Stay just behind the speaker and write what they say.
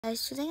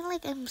Today,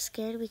 like, I'm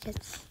scared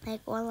because,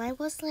 like, while I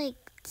was, like,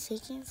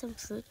 taking some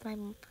fruit, my,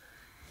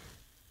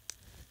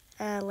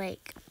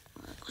 like,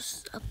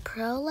 was a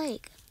pro,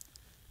 like,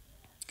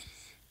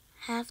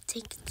 have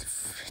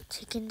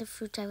taken the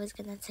fruit I was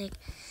gonna take.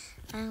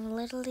 I'm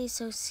literally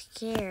so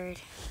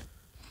scared.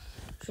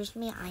 Trust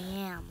me, I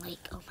am. Like,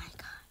 oh my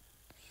god.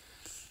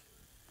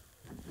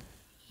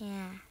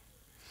 Yeah.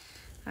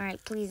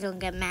 Alright, please don't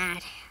get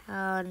mad.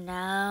 Oh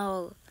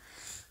no.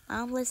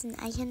 Mom, listen,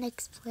 I can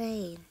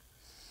explain.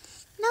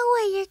 No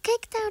way, you're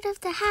kicked out of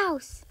the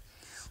house.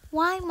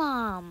 Why,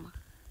 Mom?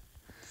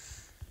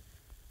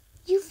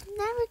 You've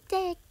never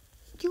did.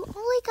 You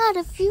only got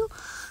a few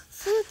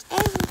fruits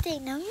every day.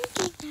 Now you're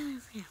kicked out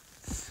of here.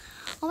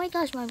 Oh my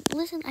gosh, Mom,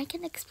 listen, I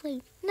can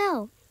explain.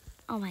 No.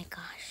 Oh my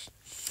gosh.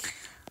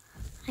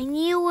 I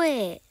knew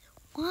it.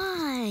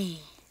 Why?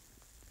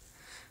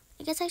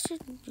 I guess I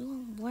should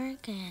do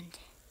work and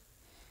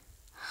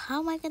how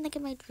am I gonna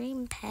get my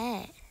dream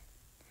pet?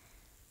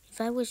 If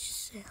I was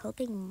just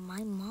helping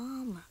my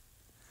mom.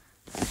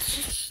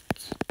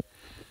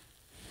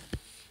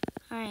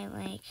 Alright,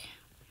 like,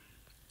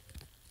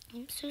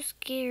 I'm so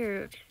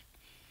scared.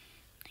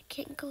 I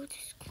can't go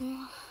to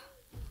school.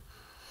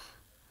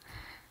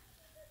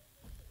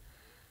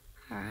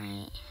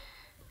 Alright,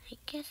 I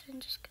guess I'm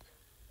just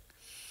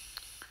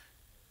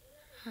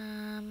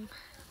gonna,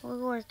 what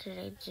work did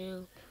I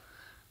do?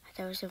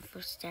 There was some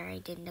fruits there I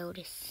didn't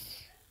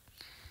notice.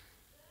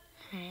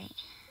 Alright.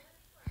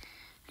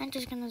 I'm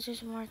just gonna do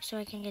some work so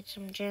I can get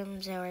some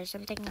gems or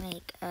something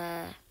like,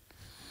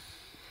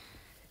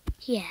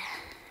 yeah.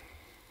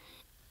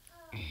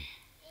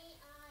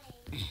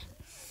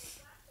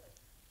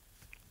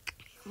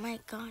 Oh my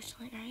gosh,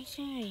 like, are you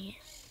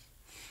serious?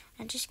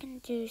 I'm just gonna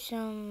do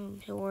some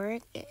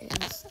work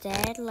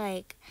instead,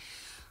 like,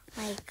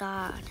 my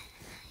god.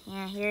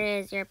 Yeah, here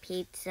is your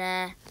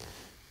pizza.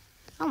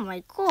 Oh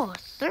my god,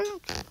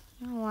 thank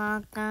you. You're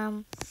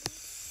welcome.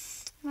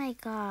 Oh my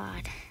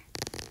god.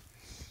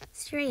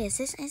 Serious,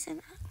 this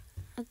isn't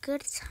a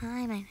good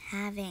time I'm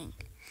having.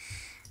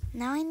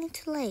 Now I need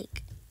to,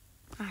 like,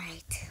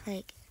 alright,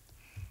 like,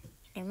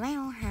 in my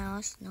own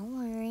house, no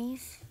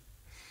worries.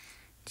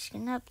 Just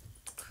gonna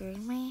upgrade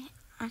my,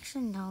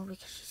 actually no,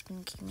 because she's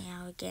gonna kick me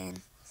out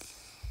again.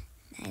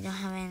 I don't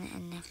have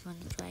enough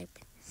money to wipe.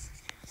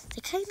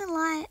 They kind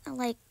of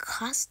like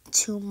cost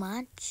too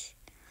much.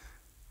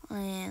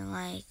 And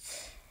like,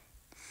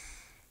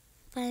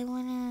 but I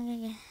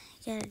wanna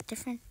get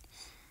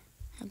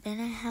a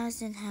better house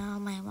than how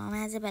my mom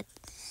has it, but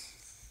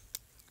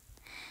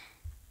I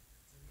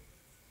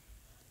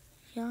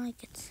feel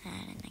like it's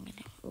sad and I'm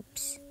gonna,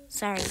 oops.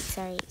 Sorry,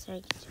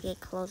 to get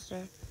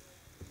closer.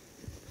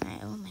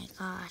 Alright, oh my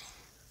god.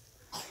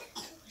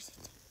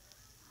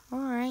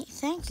 Alright,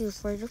 thank you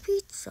for the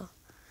pizza.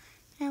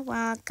 You're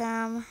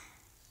welcome.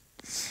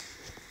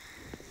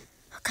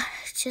 Okay,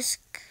 just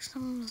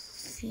some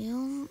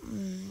fume.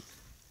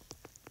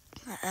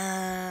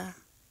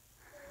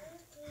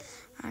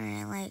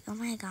 Alright, like, oh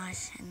my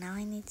gosh, and now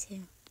I need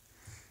to.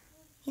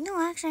 You know,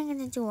 actually, I'm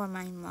gonna do what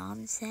my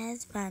mom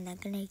says, but I'm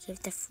not gonna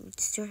give the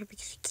fruits to her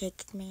because she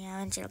kicked me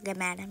out and she'll get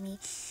mad at me.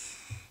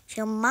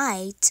 She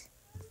might,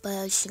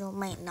 but she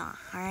might not,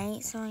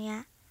 alright? So,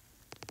 yeah.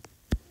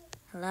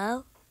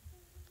 Hello?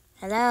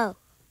 Hello?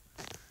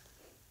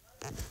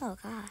 Oh,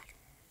 God.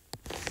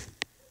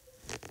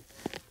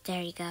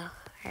 There you go.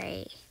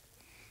 Alright.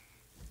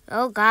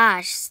 Oh,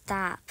 gosh,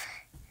 stop.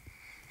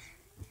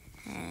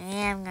 I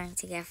am going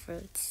to get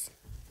fruits.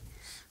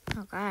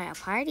 Oh, God, a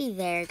party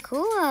there.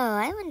 Cool.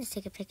 I want to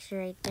take a picture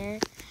right there.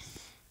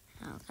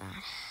 Oh,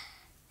 God.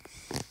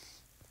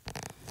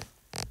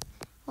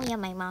 Oh, yeah,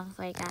 my mom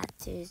forgot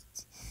to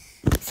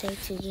say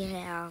to give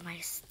out all my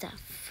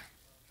stuff.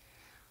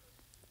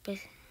 But,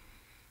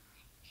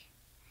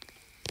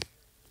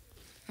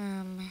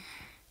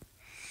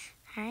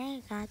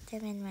 I got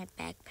them in my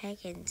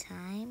backpack in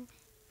time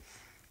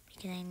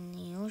because I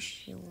knew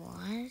she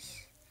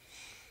was.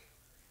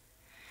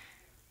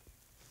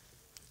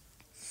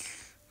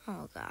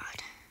 Oh,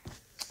 God.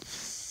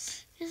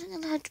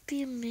 Isn't it have to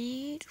be a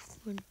maid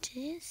for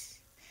this?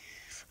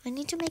 I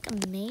need to make a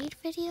maid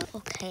video?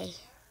 Okay.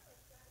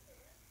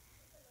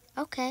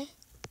 Okay.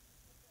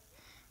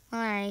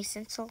 Alright,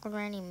 since I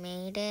already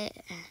made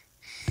it,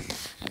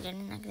 I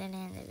didn't get it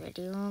in the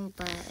video,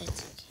 but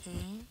it's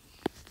okay.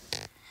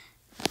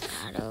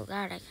 Oh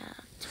god, I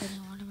got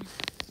 21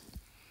 minutes.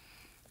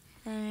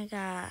 Then I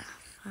got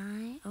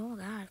 5. Oh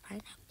god,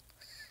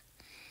 pineapples.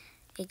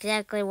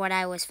 Exactly what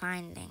I was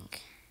finding.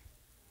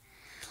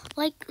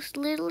 Like,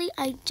 literally,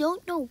 I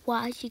don't know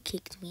why she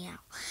kicked me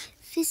out.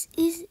 It's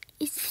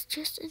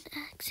just an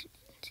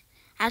accident.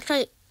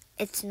 Actually,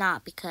 it's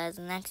not, because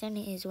an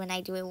accident is when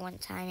I do it one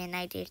time and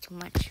I did too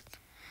much.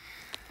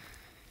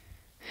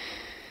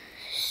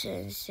 So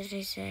instead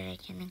I said I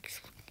can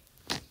explain.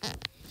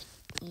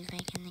 If I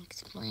can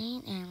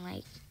explain, and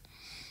like,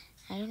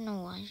 I don't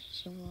know why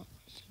she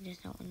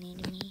doesn't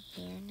need me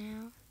here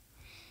now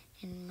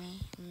in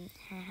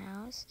her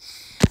house.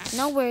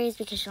 No worries,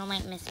 because she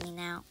might miss me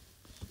now.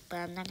 But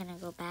I'm not gonna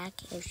go back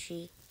if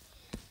she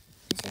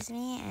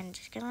sesame and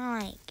just gonna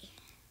like,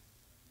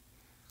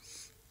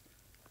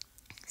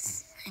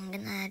 I'm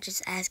gonna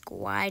just ask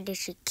why did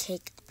she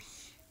kick me.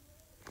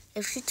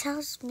 If she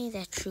tells me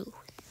the truth,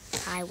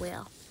 I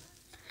will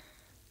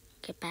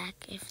get back.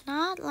 If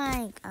not,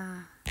 like,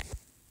 come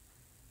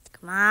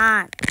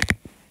on.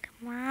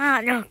 Come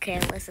on. Okay,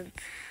 listen.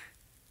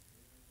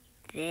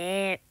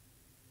 There.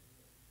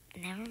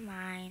 Never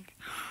mind.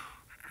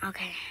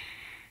 Okay.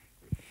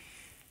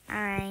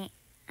 Alright.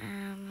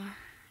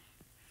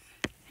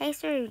 Hey,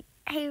 sir.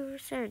 Hey,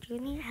 sir. Do you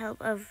need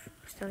help of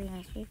stealing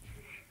ice cream?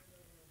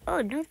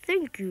 Oh, no,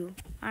 thank you.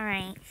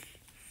 Alright.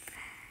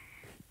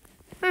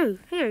 Hey,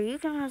 here, you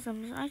can have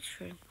some ice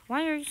cream.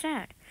 Why are you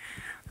sad?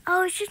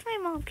 Oh, it's just my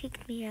mom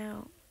kicked me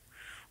out.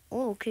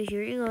 Oh, okay,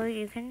 here you go.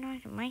 You can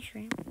have some ice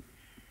cream.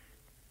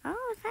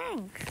 Oh,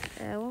 thanks.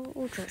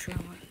 We'll try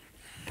one.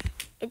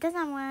 It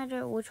doesn't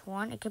matter which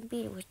one. It can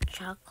be with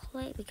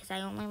chocolate because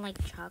I only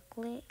like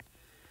chocolate.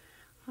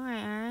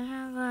 Alright, I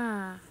have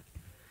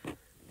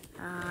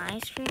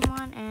ice cream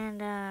one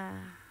and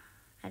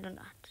I don't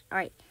know.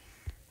 Alright.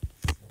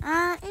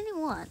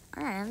 Anyone.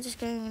 Alright, I'm just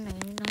getting an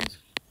ice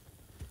cream.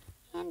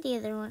 And the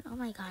other one. Oh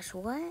my gosh,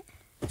 what?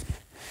 Oh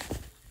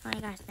my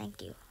gosh,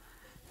 thank you.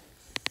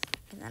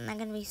 Because I'm not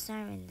gonna be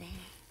serving there.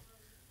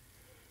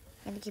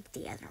 I'm gonna keep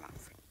the other one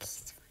for in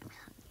case I'm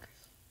hungry.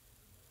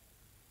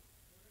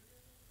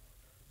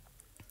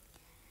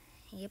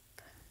 Yep.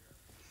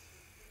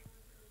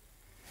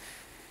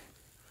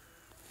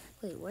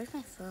 Wait, where's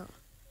my phone?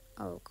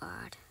 Oh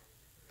God.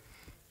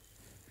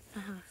 I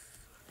don't have a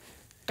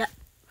phone.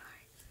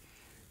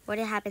 What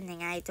is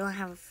happening? I don't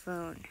have a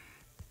phone.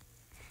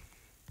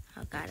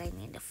 Oh God, I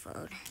need a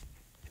phone.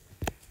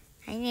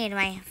 I need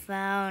my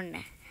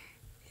phone.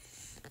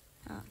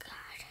 Oh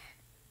God.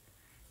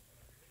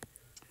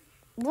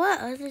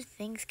 What other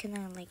things can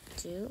I like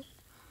do?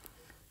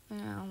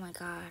 Oh my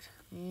God.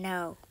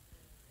 No.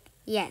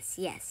 Yes.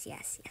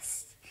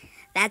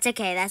 That's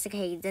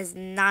okay. He does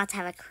not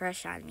have a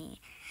crush on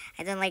me.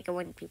 I don't like it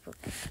when people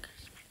get a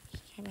crush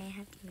on me. I may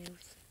have to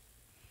move.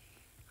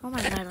 Oh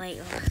my God, like,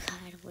 oh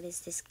God, what is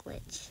this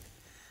glitch?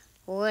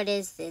 What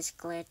is this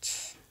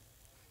glitch?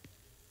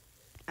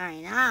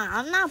 Alright,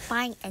 I'm not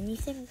buying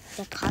anything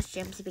that costs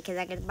gems because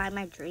I can buy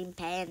my dream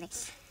pet and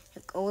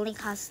it only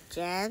costs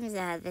gems.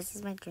 This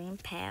is my dream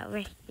pet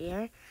over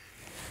here.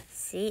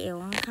 See, it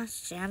only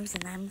costs gems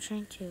and I'm just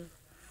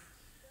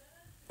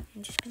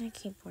gonna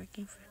keep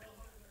working for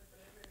people.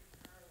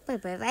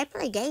 But if I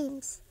play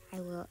games,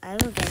 I will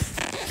get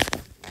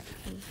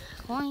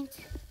coins.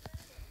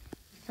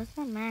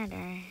 Doesn't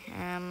matter.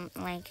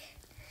 Like,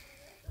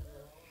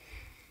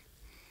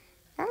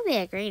 that would be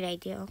a great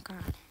idea. Oh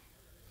God.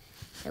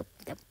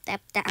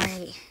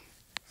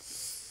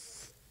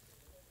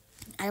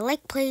 I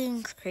like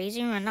playing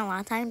Crazy Run a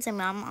lot of times, and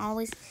Mom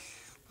always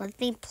lets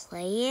me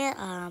play it.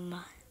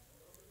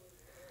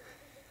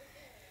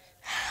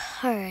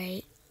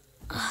 Alright.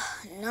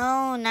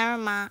 No, never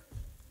mind.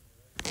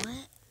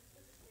 What?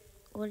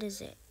 What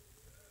is it?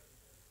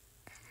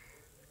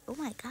 Oh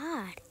my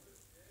God.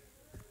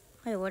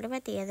 Wait, what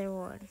about the other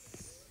one?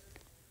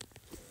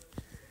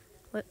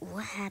 Wait,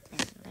 what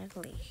happened?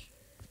 Literally.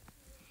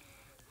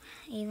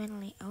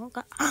 Evenly. Oh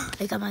God.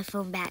 I got my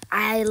phone back.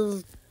 I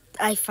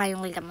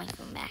finally got my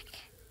phone back.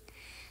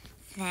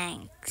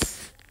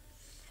 Thanks.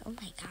 Oh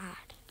my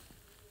God.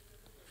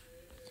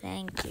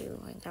 Thank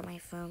you. I got my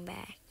phone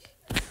back.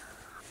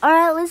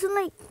 Alright, listen,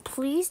 like,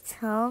 please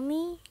tell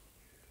me.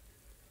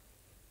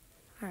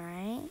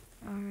 Alright,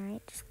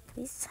 just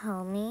please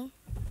tell me.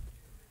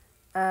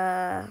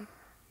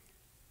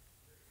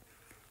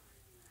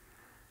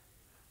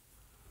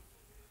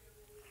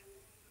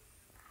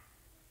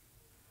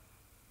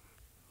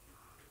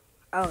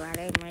 Oh God,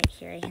 I'm right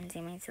here. I can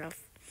see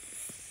myself.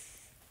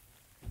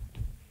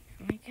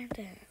 Oh my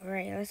God.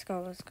 Alright, let's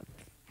go.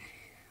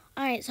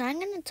 Alright, so I'm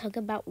gonna talk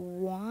about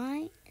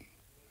why.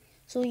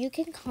 So you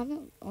can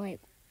comment, like,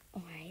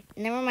 alright,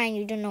 never mind,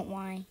 you don't know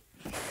why.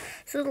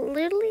 So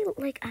literally,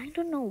 like, I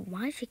don't know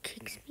why she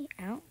kicks me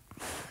out.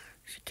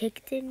 She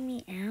kicked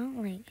me out,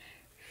 like,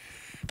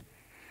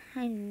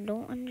 I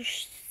don't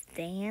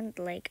understand.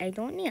 Like, I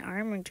don't need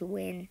armor to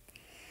win.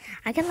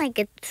 I can, like,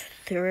 get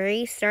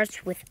 3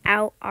 stars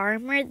without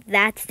armor.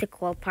 That's the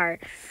cool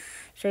part.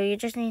 So you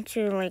just need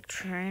to, like,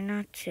 try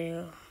not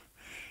to.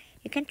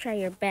 You can try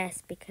your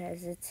best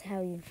because it's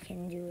how you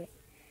can do it.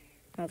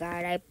 Oh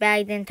God,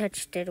 I didn't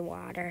touch the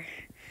water.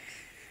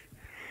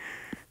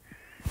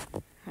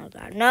 Oh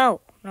God,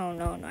 no, I'm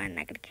not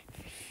gonna get.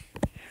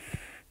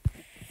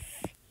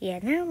 Yeah,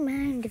 never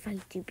mind if I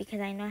do because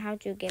I know how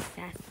to get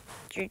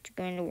faster to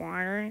go in the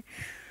water.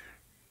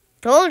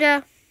 Told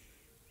ya.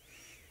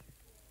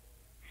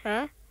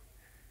 Huh?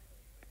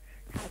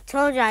 I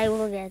told you I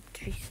will get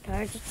 3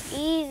 stars. It's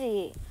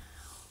easy.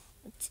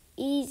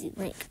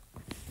 Like,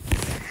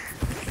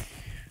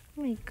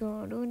 oh my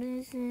God, what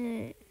is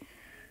it?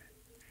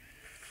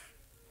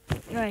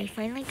 Alright,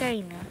 finally got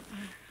enough.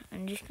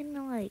 I'm just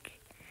gonna, like,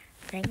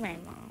 thank my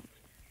mom.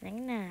 I'm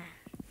gonna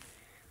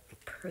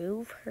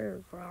prove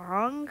her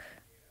wrong.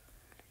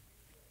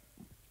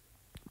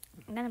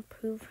 I'm gonna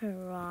prove her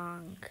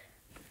wrong.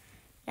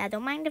 Yeah,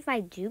 don't mind if I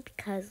do,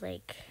 because,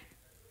 like,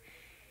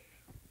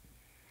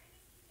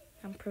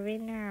 I'm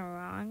proving her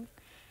wrong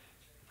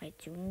by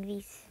doing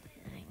these.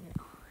 I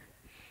know.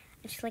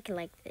 I just like it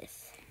like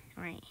this.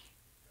 Alright.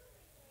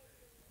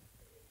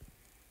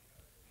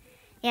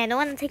 Yeah, I don't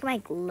want to take my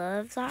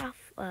gloves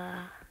off,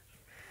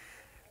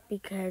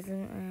 because,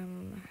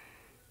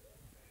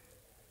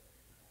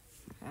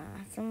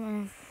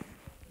 someone...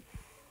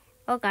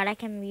 Oh god, I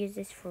can use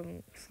this for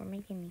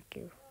making me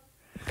goo.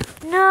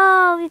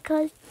 No,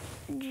 because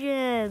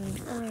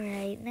gems.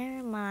 Alright,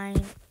 never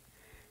mind.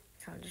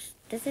 So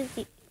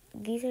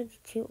these are the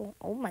two.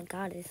 Oh my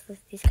god,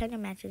 this kind of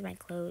matches my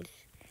clothes.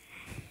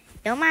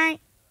 Don't mind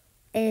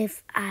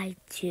if I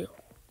do.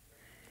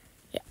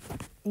 Yeah.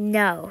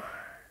 No.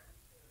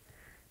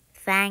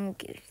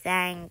 Thank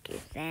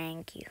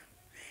you.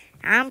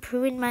 I'm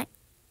proving my...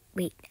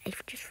 Wait, I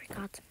just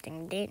forgot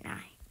something, didn't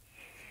I?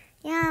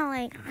 Yeah,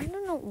 like, I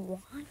don't know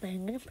why, but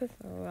I'm gonna prove it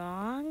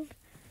wrong.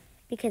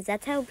 Because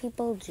that's how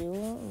people do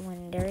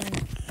when they're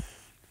in...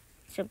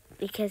 So,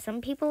 because some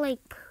people, like,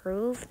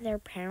 prove their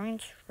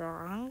parents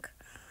wrong.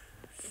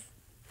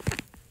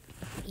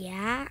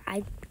 Yeah,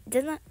 it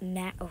doesn't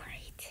matter.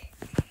 Alright.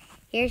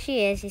 Here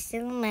she is. She's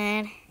still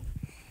mad.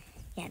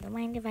 Yeah, don't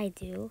mind if I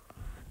do.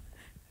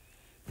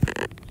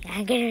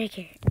 Yeah, get her right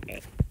here.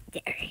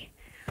 There.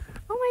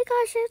 Oh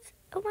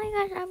my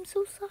gosh, I'm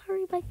so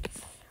sorry, but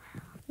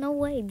no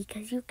way,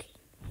 because you can't.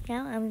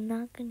 Yeah, I'm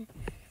not gonna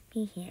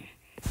be here.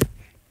 Oh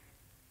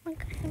my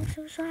gosh, I'm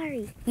so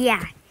sorry.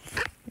 Yeah,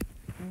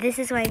 this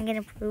is why I'm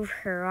gonna prove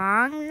her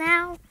wrong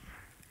now.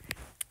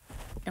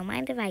 Don't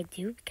mind if I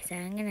do, because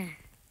I'm gonna...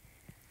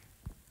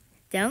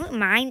 Don't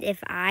mind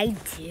if I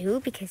do,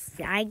 because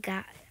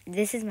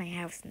this is my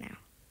house now.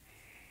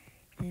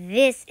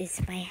 This is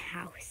my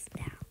house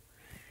now.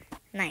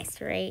 Nice,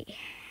 right?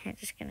 I'm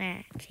just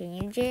gonna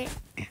change it.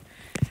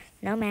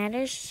 No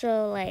matters.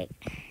 So, like,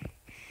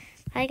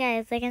 hi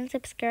guys, like and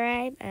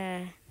subscribe.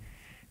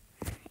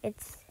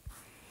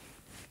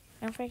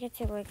 Don't forget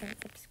to like and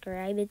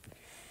subscribe.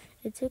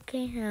 It's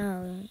okay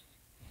how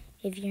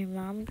if your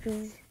mom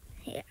proves,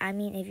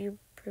 if you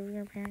prove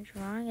your parents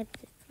wrong, it's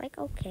like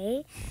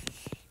okay,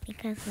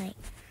 because like,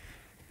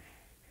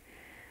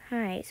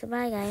 alright. So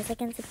bye guys,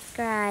 like and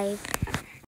subscribe.